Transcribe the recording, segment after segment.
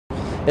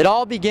It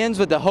all begins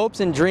with the hopes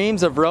and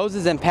dreams of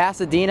Roses in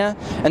Pasadena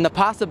and the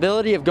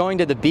possibility of going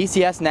to the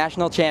BCS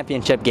National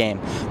Championship game.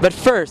 But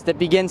first, it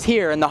begins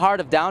here in the heart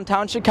of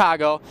downtown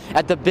Chicago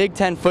at the Big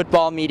Ten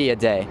Football Media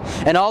Day.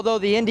 And although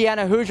the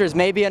Indiana Hoosiers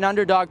may be an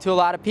underdog to a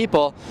lot of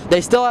people,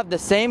 they still have the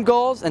same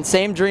goals and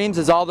same dreams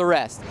as all the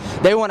rest.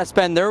 They want to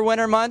spend their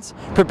winter months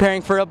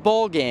preparing for a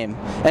bowl game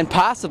and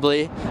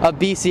possibly a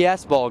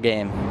BCS bowl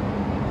game.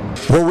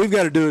 What we've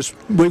got to do is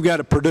we've got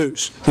to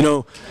produce. You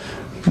know,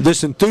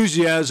 this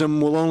enthusiasm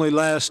will only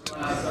last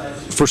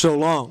for so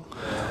long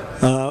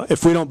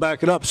if we don't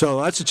back it up.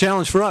 So that's a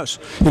challenge for us.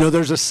 You know,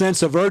 there's a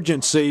sense of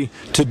urgency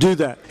to do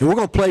that. And we're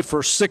going to play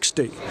for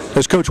 60.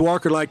 As Coach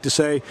Walker liked to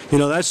say, you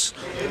know, that's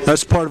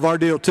part of our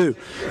deal too.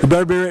 You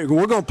better be ready.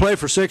 We're going to play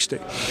for 60.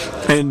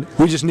 And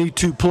we just need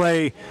to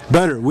play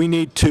better. We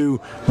need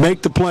to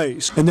make the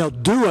plays. And they'll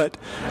do it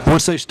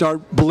once they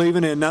start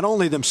believing in not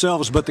only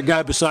themselves but the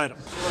guy beside them.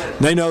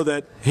 They know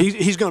that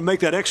he's going to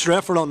make that extra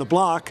effort on the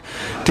block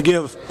to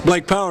give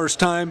Blake Powers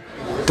time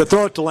to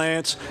throw it to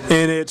Lance,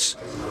 and it's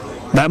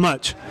that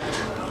much.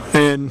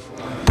 And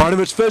part of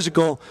it's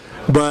physical,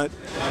 but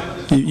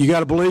you got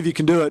to believe you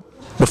can do it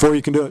before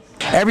you can do it.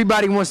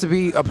 Everybody wants to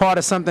be a part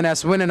of something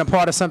that's winning, a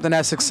part of something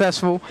that's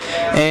successful,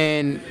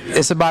 and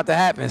it's about to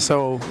happen.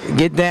 So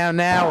get down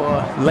now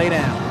or lay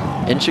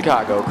down. In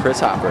Chicago, Chris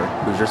Hopper,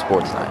 Hoosier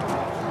Sports Night.